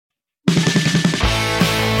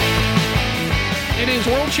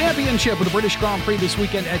World Championship with the British Grand Prix this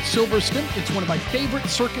weekend at Silverstone. It's one of my favorite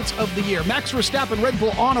circuits of the year. Max Verstappen, Red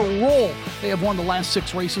Bull on a roll. They have won the last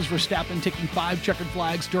 6 races. Verstappen taking 5 checkered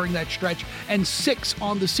flags during that stretch and 6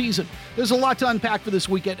 on the season. There's a lot to unpack for this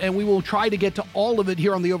weekend, and we will try to get to all of it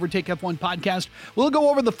here on the Overtake F1 podcast. We'll go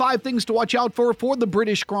over the 5 things to watch out for the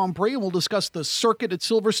British Grand Prix, and we'll discuss the circuit at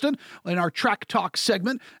Silverstone in our Track Talk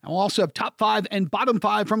segment. And we'll also have top 5 and bottom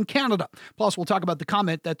 5 from Canada. Plus, we'll talk about the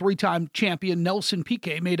comment that 3-time champion Nelson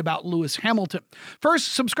Piquet made about Lewis Hamilton.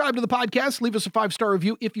 First, subscribe to the podcast. Leave us a 5-star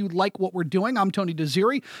review if you like what we're doing. I'm Tony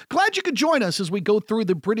Desiri. Glad you could join us as we go through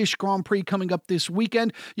the British Grand Prix coming up this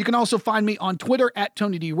weekend. You can also find me on Twitter at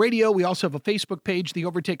Tony D Radio. We also have a Facebook page, the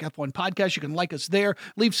Overtake F1 podcast. You can like us there.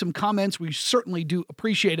 Leave some comments. We certainly do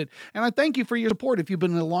appreciate it. And I thank you for your support if you've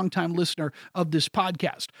been a longtime listener of this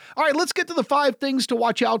podcast. All right, let's get to the 5 things to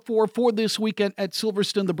watch out for this weekend at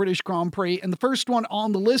Silverstone, the British Grand Prix. And the first one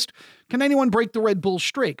on the list, can anyone break the Red Bull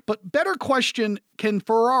streak? But better question, can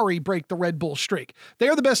Ferrari break the Red Bull streak? They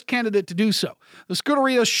are the best candidate to do so. The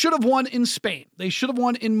Scuderia should have won in Spain. They should have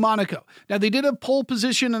won in Monaco. Now, they did have pole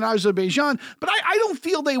position in Azerbaijan, but I don't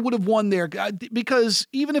feel they would have won there because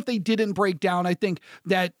even if they didn't break down, I think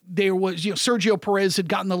that there was, Sergio Perez had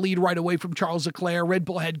gotten the lead right away from Charles Leclerc. Red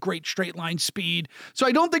Bull had great straight line speed. So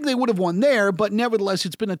I don't think they would have won there, but nevertheless,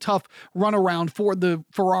 it's been a tough runaround for the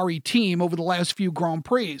Ferrari team over the last few Grand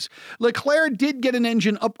Prix. Leclerc did get an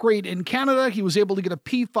engine upgrade in Canada. He was able to get a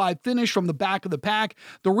P5 finish from the back of the pack.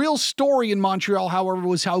 The real story in Montreal, however,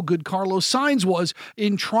 was how good Carlos Sainz was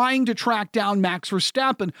in trying to track down Max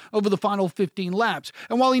Verstappen over the final 15 laps.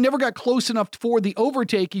 And while he never got close enough for the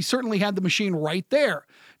overtake, he certainly had the machine right there.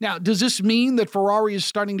 Now, does this mean that Ferrari is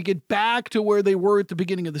starting to get back to where they were at the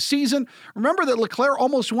beginning of the season? Remember that Leclerc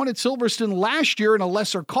almost won at Silverstone last year in a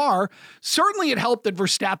lesser car. Certainly it helped that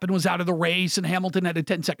Verstappen was out of the race and Hamilton had a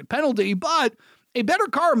 10-second penalty, but a better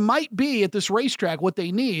car might be at this racetrack what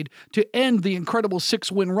they need to end the incredible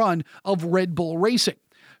 6-win run of Red Bull Racing.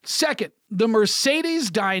 Second, the Mercedes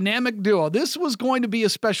dynamic duo. This was going to be a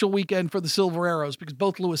special weekend for the Silver Arrows because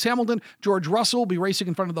both Lewis Hamilton, George Russell will be racing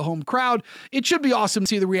in front of the home crowd. It should be awesome to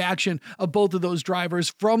see the reaction of both of those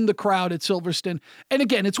drivers from the crowd at Silverstone. And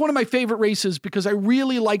again, it's one of my favorite races because I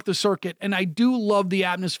really like the circuit and I do love the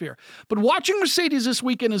atmosphere. But watching Mercedes this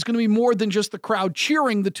weekend is going to be more than just the crowd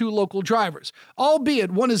cheering the 2 local drivers,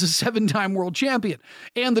 albeit one is a 7-time world champion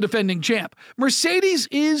and the defending champ. Mercedes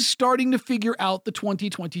is starting to figure out the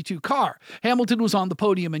 2022 car. Hamilton was on the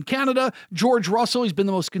podium in Canada. George Russell, he's been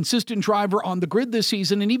the most consistent driver on the grid this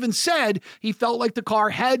season and even said he felt like the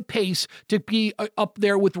car had pace to be up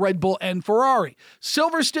there with Red Bull and Ferrari.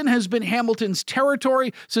 Silverstone has been Hamilton's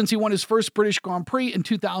territory since he won his first British Grand Prix in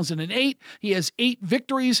 2008. He has 8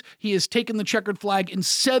 victories. He has taken the checkered flag in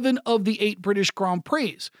 7 of the 8 British Grand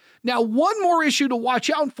Prix. Now, one more issue to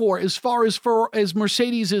watch out for as far as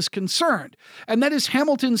Mercedes is concerned, and that is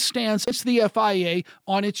Hamilton's stance against the FIA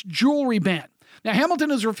on its jewelry ban. Now,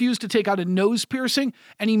 Hamilton has refused to take out a nose piercing,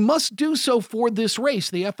 and he must do so for this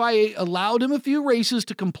race. The FIA allowed him a few races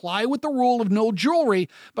to comply with the rule of no jewelry,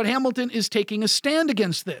 but Hamilton is taking a stand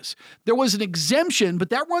against this. There was an exemption,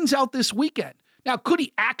 but that runs out this weekend. Now, could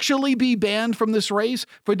he actually be banned from this race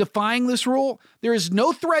for defying this rule? There is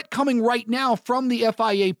no threat coming right now from the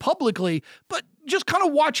FIA publicly, but just kind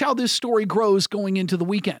of watch how this story grows going into the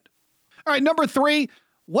weekend. All right, number 3,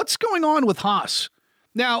 what's going on with Haas?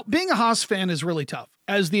 Now, being a Haas fan is really tough.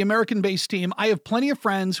 As the American-based team, I have plenty of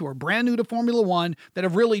friends who are brand new to Formula One that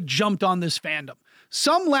have really jumped on this fandom.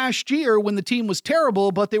 Some last year when the team was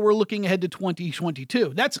terrible, but they were looking ahead to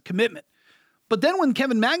 2022. That's a commitment. But then when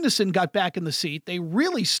Kevin Magnussen got back in the seat, they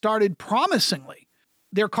really started promisingly.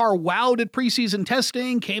 Their car wowed at preseason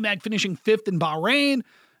testing, came back finishing 5th in Bahrain.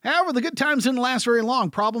 However, the good times didn't last very long.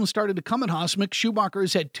 Problems started to come at Haas. Mick Schumacher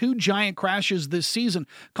has had 2 giant crashes this season,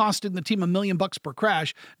 costing the team $1 million per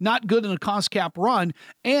crash. Not good in a cost cap run.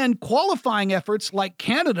 And qualifying efforts like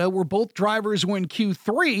Canada, where both drivers were in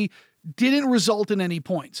Q3, didn't result in any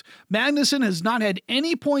points. Magnussen has not had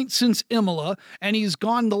any points since Imola, and he's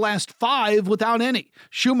gone the last 5 without any.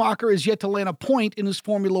 Schumacher is yet to land a point in his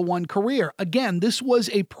Formula One career. Again, this was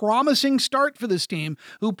a promising start for this team,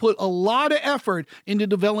 who put a lot of effort into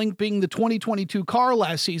developing the 2022 car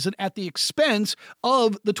last season at the expense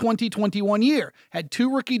of the 2021 year. Had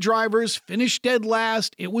 2 rookie drivers, finished dead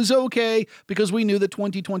last. It was okay because we knew that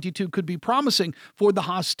 2022 could be promising for the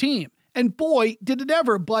Haas team. And boy, did it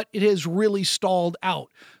ever, but it has really stalled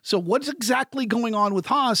out. So what's exactly going on with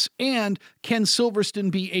Haas, and can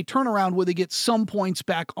Silverstone be a turnaround where they get some points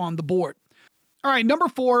back on the board? All right, number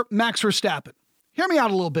 4, Max Verstappen. Hear me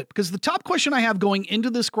out a little bit, because the top question I have going into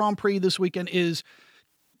this Grand Prix this weekend is,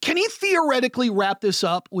 Can he theoretically wrap this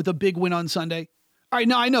up with a big win on Sunday? All right,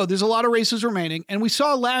 now I know there's a lot of races remaining, and we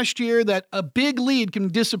saw last year that a big lead can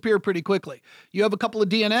disappear pretty quickly. You have a couple of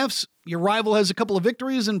DNFs, your rival has a couple of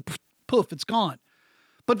victories, and poof, it's gone.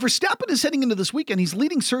 But Verstappen is heading into this weekend. He's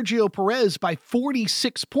leading Sergio Perez by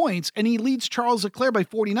 46 points, and he leads Charles Leclerc by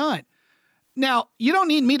 49. Now, you don't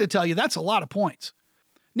need me to tell you that's a lot of points.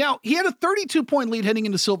 Now, he had a 32-point lead heading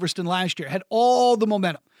into Silverstone last year, had all the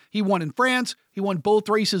momentum. He won in France, he won both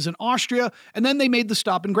races in Austria, and then they made the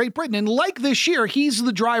stop in Great Britain. And like this year, he's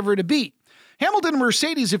the driver to beat. Hamilton and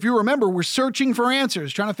Mercedes, if you remember, were searching for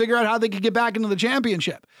answers, trying to figure out how they could get back into the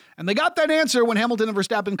championship. And they got that answer when Hamilton and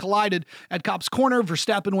Verstappen collided at Copse Corner.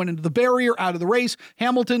 Verstappen went into the barrier, out of the race.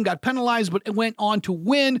 Hamilton got penalized, but went on to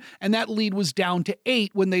win, and that lead was down to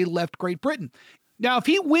 8 when they left Great Britain. Now, if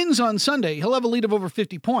he wins on Sunday, he'll have a lead of over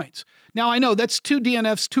 50 points. Now, I know that's 2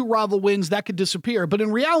 DNFs, 2 rival wins, that could disappear. But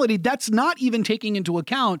in reality, that's not even taking into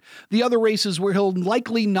account the other races where he'll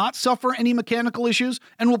likely not suffer any mechanical issues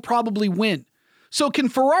and will probably win. So can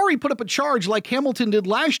Ferrari put up a charge like Hamilton did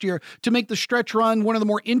last year to make the stretch run one of the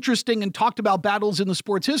more interesting and talked about battles in the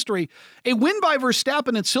sport's history? A win by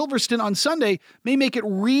Verstappen at Silverstone on Sunday may make it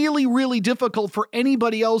really, really difficult for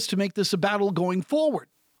anybody else to make this a battle going forward.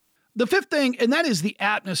 The fifth thing, and that is the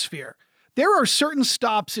atmosphere. There are certain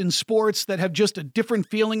stops in sports that have just a different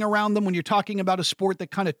feeling around them when you're talking about a sport that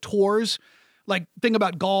kind of tours. Like, think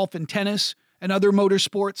about golf and tennis and other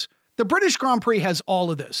motorsports. The British Grand Prix has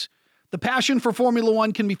all of this. The passion for Formula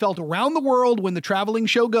One can be felt around the world when the traveling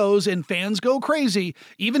show goes and fans go crazy.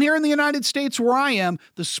 Even here in the United States where I am,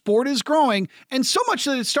 the sport is growing, and so much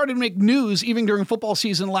that it started to make news even during football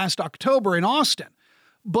season last October in Austin.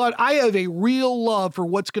 But I have a real love for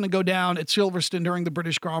what's going to go down at Silverstone during the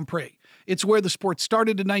British Grand Prix. It's where the sport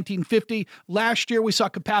started in 1950. Last year, we saw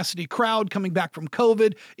capacity crowd coming back from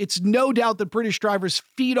COVID. It's no doubt that British drivers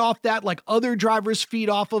feed off that like other drivers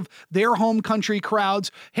feed off of their home country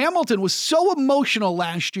crowds. Hamilton was so emotional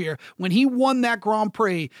last year when he won that Grand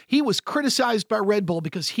Prix. He was criticized by Red Bull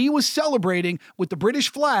because he was celebrating with the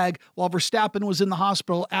British flag while Verstappen was in the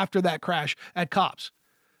hospital after that crash at Copse.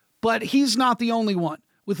 But he's not the only one.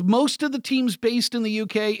 With most of the teams based in the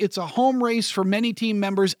UK, it's a home race for many team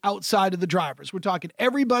members outside of the drivers. We're talking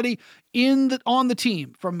everybody on the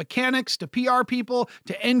team, from mechanics to PR people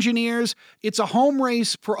to engineers. It's a home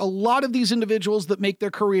race for a lot of these individuals that make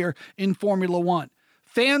their career in Formula One.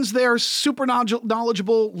 Fans there, super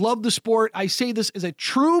knowledgeable, love the sport. I say this as a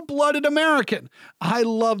true-blooded American. I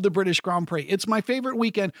love the British Grand Prix. It's my favorite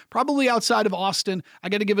weekend, probably outside of Austin. I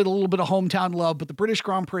got to give it a little bit of hometown love, but the British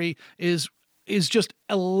Grand Prix is just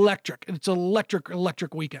electric. It's an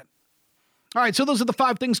electric weekend. All right, so those are the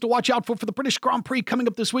 5 things to watch out for the British Grand Prix coming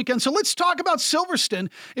up this weekend. So let's talk about Silverstone.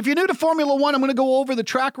 If you're new to Formula One, I'm going to go over the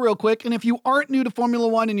track real quick. And if you aren't new to Formula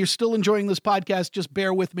One and you're still enjoying this podcast, just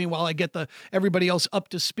bear with me while I get everybody else up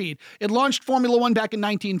to speed. It launched Formula One back in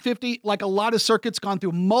 1950. Like a lot of circuits, gone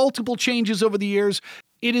through multiple changes over the years.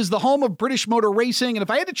 It is the home of British motor racing, and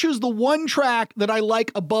if I had to choose the one track that I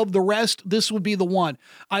like above the rest, this would be the one.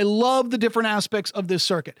 I love the different aspects of this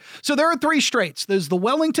circuit. So there are 3 straights. There's the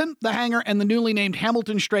Wellington, the Hangar, and the newly named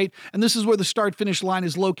Hamilton Straight, and this is where the start-finish line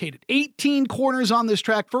is located. 18 corners on this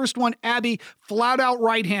track. First one, Abbey, flat-out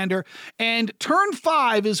right-hander, and turn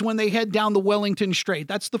 5 is when they head down the Wellington Straight.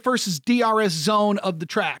 That's the first DRS zone of the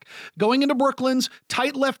track. Going into Brooklands,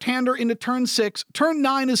 tight left-hander into turn 6. Turn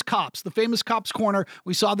 9 is Copse, the famous Copse corner.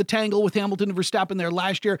 We saw the tangle with Hamilton and Verstappen there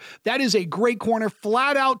last year. That is a great corner,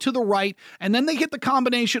 flat out to the right. And then they hit the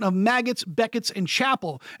combination of Maggots, Beckett's, and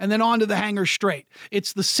Chapel, and then onto the Hangar Straight.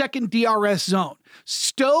 It's the second DRS zone.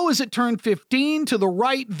 Stowe is at turn 15 to the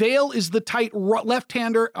right. Vale is the tight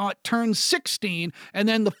left-hander at turn 16. And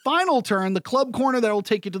then the final turn, the club corner, that will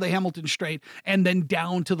take you to the Hamilton Straight and then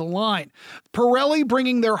down to the line. Pirelli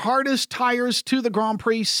bringing their hardest tires to the Grand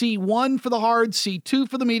Prix. C1 for the hard, C2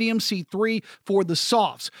 for the medium, C3 for the softs.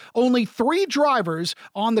 Only 3 drivers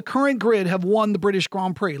on the current grid have won the British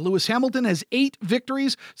Grand Prix. Lewis Hamilton has 8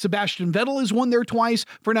 victories. Sebastian Vettel has won there twice.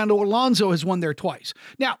 Fernando Alonso has won there twice.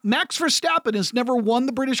 Now, Max Verstappen has never won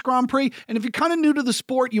the British Grand Prix, and if you're kind of new to the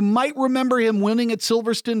sport, you might remember him winning at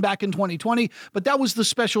Silverstone back in 2020, but that was the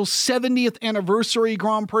special 70th anniversary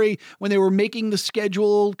Grand Prix when they were making the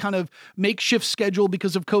schedule, kind of makeshift schedule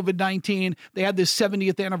because of COVID-19. They had this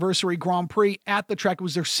 70th anniversary Grand Prix at the track. It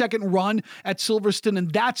was their second run at Silverstone Hamilton,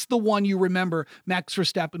 and that's the one you remember Max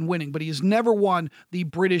Verstappen winning, but he has never won the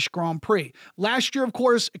British Grand Prix. Last year, of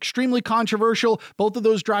course, extremely controversial. Both of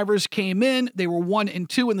those drivers came in. They were 1 and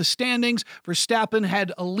 2 in the standings. Verstappen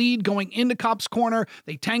had a lead going into Copse Corner.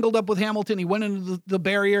 They tangled up with Hamilton. He went into the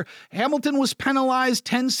barrier. Hamilton was penalized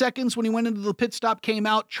 10 seconds when he went into the pit stop, came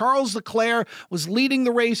out. Charles Leclerc was leading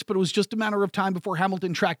the race, but it was just a matter of time before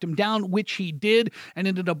Hamilton tracked him down, which he did, and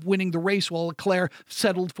ended up winning the race while Leclerc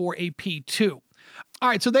settled for a P2. All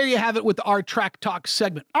right, so there you have it with our Track Talk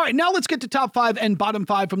segment. All right, now let's get to top 5 and bottom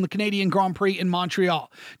 5 from the Canadian Grand Prix in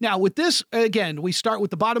Montreal. Now, with this, again, we start with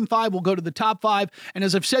the bottom 5. We'll go to the top 5. And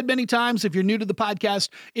as I've said many times, if you're new to the podcast,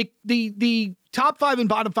 the top 5 and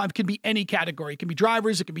bottom 5 can be any category. It can be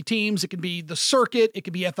drivers, it can be teams, it can be the circuit, it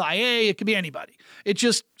can be FIA, it can be anybody. It's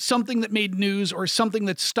just something that made news or something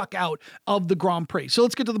that stuck out of the Grand Prix. So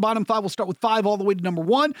let's get to the bottom 5. We'll start with 5 all the way to number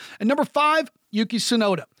 1. And number 5, Yuki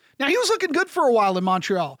Tsunoda. Now, he was looking good for a while in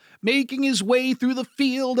Montreal, making his way through the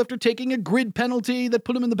field after taking a grid penalty that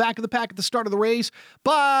put him in the back of the pack at the start of the race.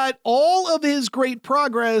 But all of his great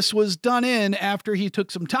progress was done in after he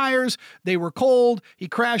took some tires. They were cold. He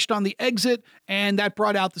crashed on the exit, and that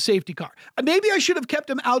brought out the safety car. Maybe I should have kept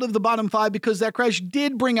him out of the bottom 5 because that crash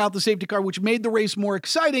did bring out the safety car, which made the race more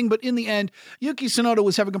exciting. But in the end, Yuki Tsunoda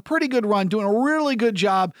was having a pretty good run, doing a really good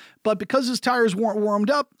job. But because his tires weren't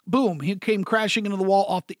warmed up, boom, he came crashing into the wall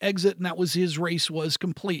off the exit, and that was his race was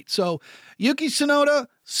complete. So Yuki Tsunoda,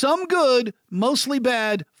 some good, mostly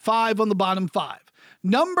bad, 5 on the bottom 5.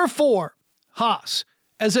 Number 4, Haas.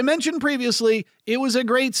 As I mentioned previously, it was a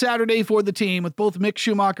great Saturday for the team with both Mick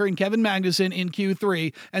Schumacher and Kevin Magnussen in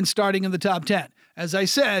Q3 and starting in the top 10. As I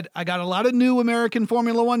said, I got a lot of new American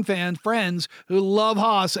Formula One friends who love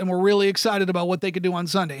Haas and were really excited about what they could do on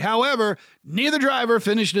Sunday. However, neither driver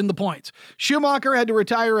finished in the points. Schumacher had to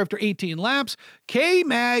retire after 18 laps.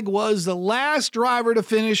 K-Mag was the last driver to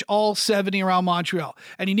finish all 70 around Montreal,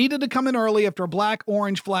 and he needed to come in early after a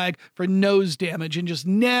black-orange flag for nose damage and just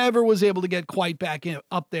never was able to get quite back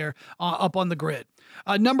up there, up on the grid.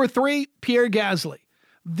 Number 3, Pierre Gasly.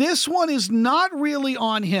 This one is not really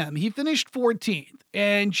on him. He finished 14th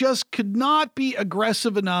and just could not be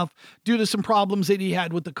aggressive enough due to some problems that he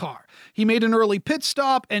had with the car. He made an early pit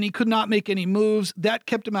stop and he could not make any moves. That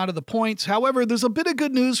kept him out of the points. However, there's a bit of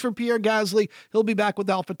good news for Pierre Gasly. He'll be back with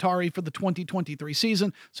AlphaTauri for the 2023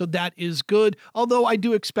 season, so that is good. Although I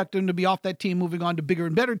do expect him to be off that team, moving on to bigger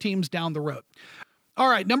and better teams down the road. All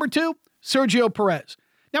right, number 2, Sergio Perez.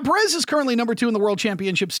 Now, Perez is currently number 2 in the World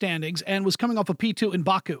Championship standings and was coming off a P2 in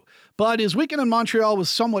Baku, but his weekend in Montreal was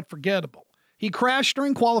somewhat forgettable. He crashed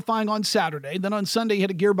during qualifying on Saturday, then on Sunday he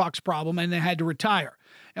had a gearbox problem and they had to retire.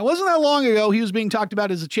 It wasn't that long ago he was being talked about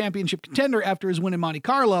as a championship contender after his win in Monte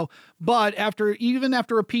Carlo, but even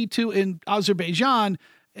after a P2 in Azerbaijan,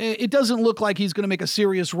 it doesn't look like he's going to make a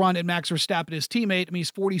serious run at Max Verstappen, his teammate. I mean,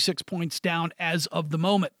 he's 46 points down as of the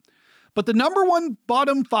moment. But the number 1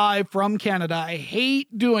 bottom 5 from Canada, I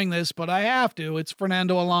hate doing this, but I have to, it's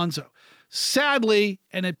Fernando Alonso. Sadly,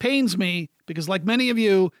 and it pains me, because like many of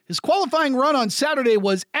you, his qualifying run on Saturday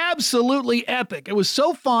was absolutely epic. It was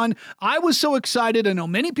so fun. I was so excited. I know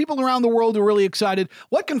many people around the world are really excited.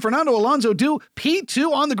 What can Fernando Alonso do?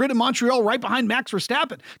 P2 on the grid in Montreal right behind Max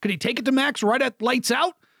Verstappen. Could he take it to Max right at lights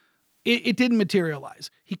out? It didn't materialize.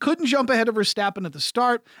 He couldn't jump ahead of Verstappen at the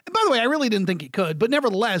start. And by the way, I really didn't think he could, but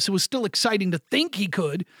nevertheless, it was still exciting to think he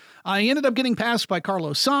could. He ended up getting passed by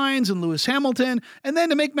Carlos Sainz and Lewis Hamilton. And then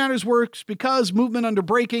to make matters worse, because movement under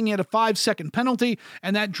braking, he had a 5-second penalty,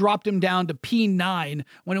 and that dropped him down to P9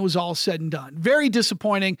 when it was all said and done. Very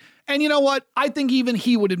disappointing. And you know what? I think even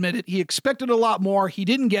he would admit it. He expected a lot more. He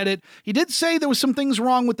didn't get it. He did say there was some things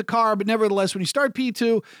wrong with the car, but nevertheless, when you start P2,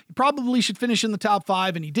 you probably should finish in the top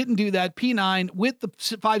 5, and he didn't do that. P9 with the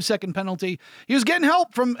 5-second penalty. He was getting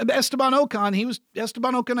help from Esteban Ocon.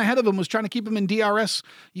 Esteban Ocon ahead of him was trying to keep him in DRS,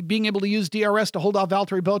 being able to use DRS to hold off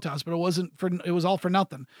Valtteri Bottas, but it was all for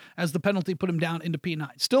nothing as the penalty put him down into P9.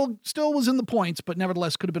 Still was in the points, but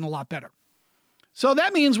nevertheless could have been a lot better. So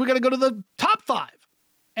that means we got to go to the top 5.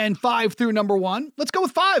 And 5 through number 1. Let's go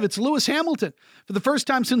with 5. It's Lewis Hamilton. For the first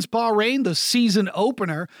time since Bahrain, the season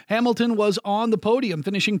opener, Hamilton was on the podium,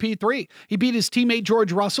 finishing P3. He beat his teammate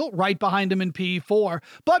George Russell, right behind him in P4.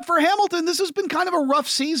 But for Hamilton, this has been kind of a rough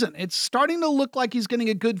season. It's starting to look like he's getting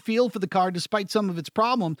a good feel for the car despite some of its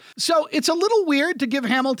problems. So it's a little weird to give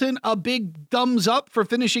Hamilton a big thumbs up for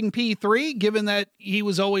finishing P3, given that he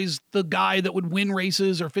was always the guy that would win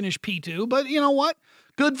races or finish P2. But you know what?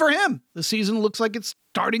 Good for him. The season looks like it's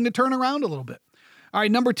starting to turn around a little bit. All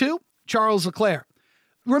right, number 2, Charles Leclerc.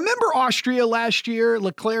 Remember Austria last year?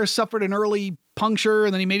 Leclerc suffered an early puncture,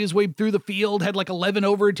 and then he made his way through the field, had like 11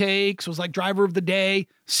 overtakes, was like driver of the day.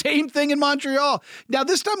 Same thing in Montreal. Now,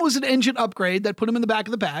 this time it was an engine upgrade that put him in the back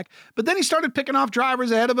of the pack, but then he started picking off drivers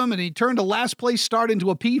ahead of him, and he turned a last place start into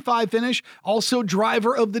a P5 finish, also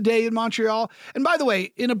driver of the day in Montreal. And by the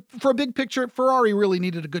way, for a big picture, Ferrari really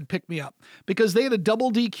needed a good pick-me-up because they had a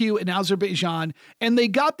double DQ in Azerbaijan, and they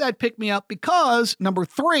got that pick-me-up because, number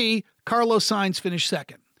 3, Carlos Sainz finished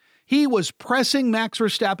second. He was pressing Max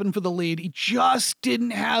Verstappen for the lead. He just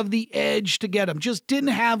didn't have the edge to get him, just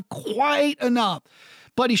didn't have quite enough.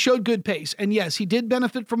 But he showed good pace. And yes, he did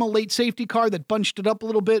benefit from a late safety car that bunched it up a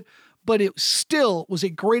little bit, but it still was a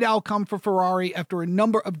great outcome for Ferrari after a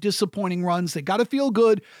number of disappointing runs. They got to feel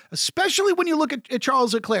good, especially when you look at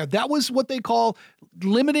Charles Leclerc. That was what they call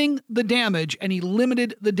limiting the damage, and he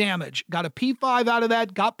limited the damage. Got a P5 out of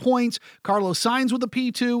that, got points. Carlos Sainz with a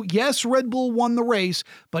P2. Yes, Red Bull won the race,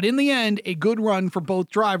 but in the end, a good run for both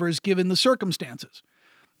drivers given the circumstances.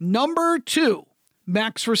 Number 2,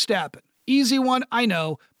 Max Verstappen. Easy one, I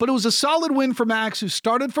know, but it was a solid win for Max, who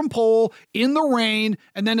started from pole in the rain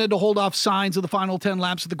and then had to hold off Sainz of the final 10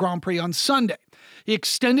 laps of the Grand Prix on Sunday. He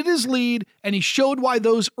extended his lead, and he showed why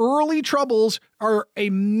those early troubles are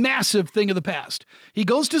a massive thing of the past. He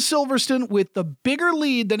goes to Silverstone with the bigger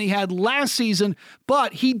lead than he had last season,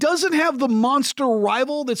 but he doesn't have the monster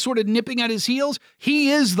rival that's sort of nipping at his heels.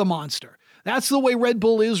 He is the monster. That's the way Red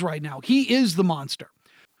Bull is right now. He is the monster.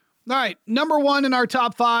 All right, number 1 in our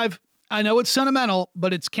top 5. I know it's sentimental,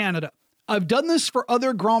 but it's Canada. I've done this for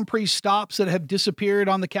other Grand Prix stops that have disappeared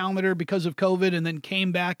on the calendar because of COVID and then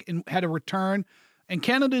came back and had a return. And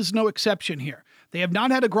Canada is no exception here. They have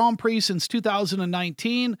not had a Grand Prix since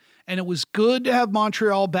 2019, and it was good to have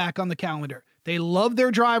Montreal back on the calendar. They love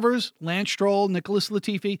their drivers, Lance Stroll, Nicholas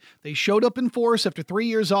Latifi. They showed up in force after 3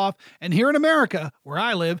 years off. And here in America, where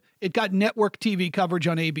I live, it got network TV coverage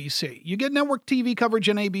on ABC. You get network TV coverage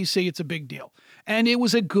on ABC, it's a big deal. And it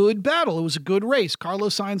was a good battle. It was a good race.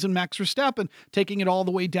 Carlos Sainz and Max Verstappen taking it all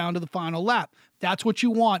the way down to the final lap. That's what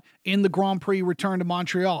you want in the Grand Prix return to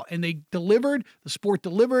Montreal. And they delivered, the sport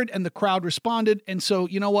delivered, and the crowd responded. And so,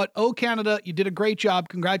 you know what? Oh, Canada, you did a great job.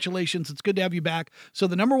 Congratulations. It's good to have you back. So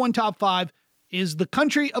the number 1 top 5 is the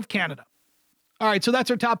country of Canada. All right, so that's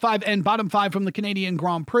our top 5 and bottom 5 from the Canadian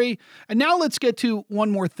Grand Prix. And now let's get to one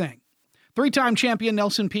more thing. 3-time champion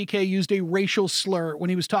Nelson Piquet used a racial slur when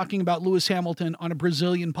he was talking about Lewis Hamilton on a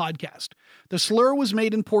Brazilian podcast. The slur was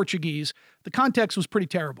made in Portuguese. The context was pretty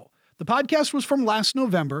terrible. The podcast was from last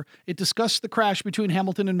November. It discussed the crash between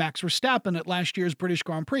Hamilton and Max Verstappen at last year's British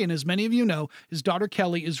Grand Prix. And as many of you know, his daughter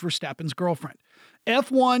Kelly is Verstappen's girlfriend.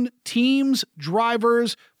 F1 teams,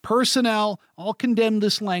 drivers, personnel all condemned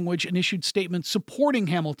this language and issued statements supporting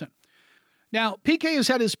Hamilton. Now, Piquet has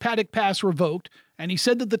had his paddock pass revoked, and he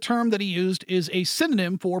said that the term that he used is a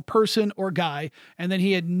synonym for person or guy, and that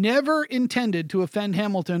he had never intended to offend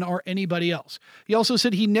Hamilton or anybody else. He also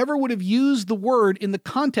said he never would have used the word in the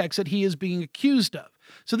context that he is being accused of.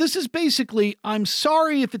 So this is basically, I'm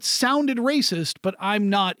sorry if it sounded racist, but I'm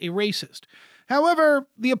not a racist. However,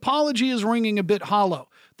 the apology is ringing a bit hollow.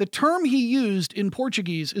 The term he used in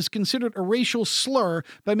Portuguese is considered a racial slur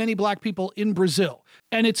by many black people in Brazil,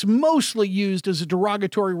 and it's mostly used as a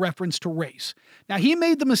derogatory reference to race. Now, he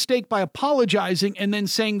made the mistake by apologizing and then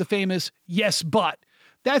saying the famous, "yes, but."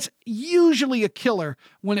 That's usually a killer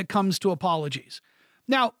when it comes to apologies.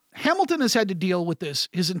 Now, Hamilton has had to deal with this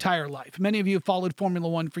his entire life. Many of you who followed Formula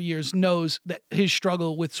One for years knows that his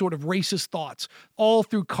struggle with sort of racist thoughts all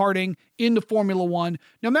through karting into Formula One.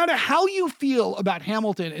 No matter how you feel about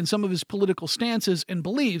Hamilton and some of his political stances and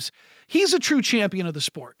beliefs, he's a true champion of the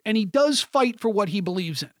sport, and he does fight for what he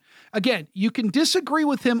believes in. Again, you can disagree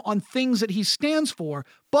with him on things that he stands for,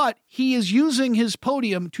 but he is using his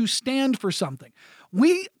podium to stand for something.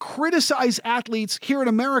 We criticize athletes here in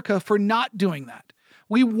America for not doing that.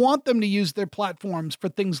 We want them to use their platforms for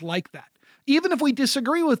things like that. Even if we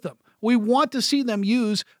disagree with them, we want to see them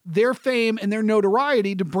use their fame and their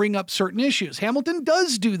notoriety to bring up certain issues. Hamilton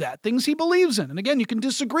does do that, things he believes in. And again, you can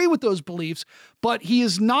disagree with those beliefs, but he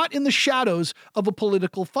is not in the shadows of a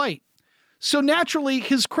political fight. So naturally,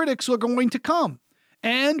 his critics are going to come.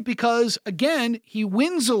 And because, again, he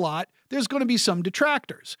wins a lot, there's going to be some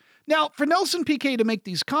detractors. Now, for Nelson Piquet to make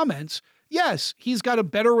these comments, yes, he's got a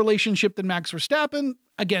better relationship than Max Verstappen,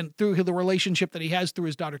 again, through the relationship that he has through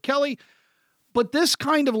his daughter Kelly. But this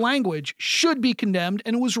kind of language should be condemned,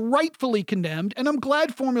 and it was rightfully condemned, and I'm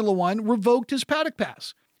glad Formula One revoked his paddock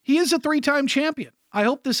pass. He is a 3-time champion. I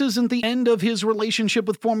hope this isn't the end of his relationship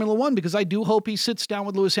with Formula One, because I do hope he sits down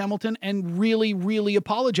with Lewis Hamilton and really, really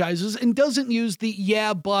apologizes and doesn't use the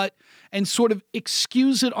yeah, but, and sort of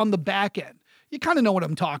excuse it on the back end. You kind of know what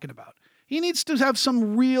I'm talking about. he needs to have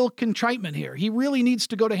some real contriment here. He really needs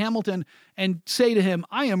to go to Hamilton and say to him,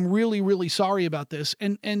 I am really, really sorry about this,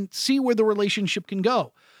 and see where the relationship can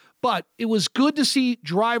go. But it was good to see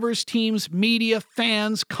drivers, teams, media,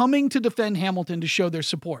 fans coming to defend Hamilton to show their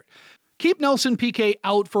support. Keep Nelson Piquet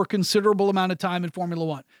out for a considerable amount of time in Formula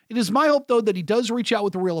One. It is my hope, though, that he does reach out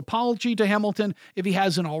with a real apology to Hamilton if he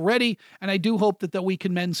hasn't already, and I do hope that we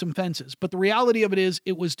can mend some fences. But the reality of it is,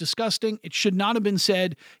 it was disgusting. It should not have been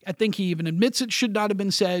said. I think he even admits it should not have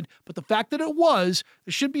been said. But the fact that it was,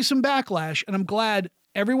 there should be some backlash, and I'm glad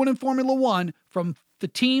everyone in Formula One, from the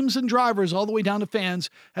teams and drivers all the way down to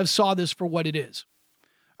fans, have saw this for what it is.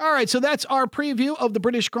 All right, so that's our preview of the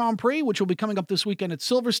British Grand Prix, which will be coming up this weekend at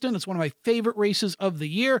Silverstone. It's one of my favorite races of the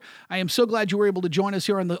year. I am so glad you were able to join us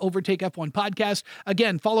here on the Overtake F1 podcast.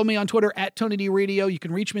 Again, follow me on Twitter at Tony D Radio. You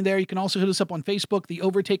can reach me there. You can also hit us up on Facebook, the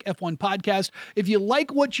Overtake F1 podcast. If you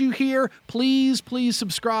like what you hear, please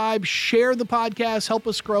subscribe, share the podcast, help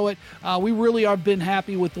us grow it. We really have been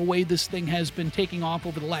happy with the way this thing has been taking off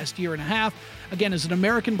over the last year and a half. Again, as an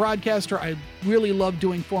American broadcaster, I really love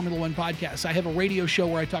doing Formula One podcasts. I have a radio show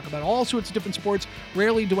where I talk about all sorts of different sports.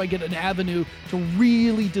 Rarely do I get an avenue to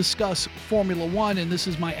really discuss Formula One, and this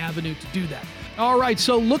is my avenue to do that. All right,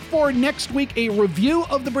 so look for next week a review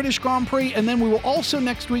of the British Grand Prix, and then we will also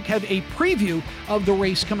next week have a preview of the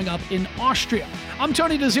race coming up in Austria. I'm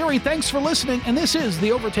Tony Desiri. Thanks for listening, and this is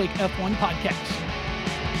the Overtake F1 podcast.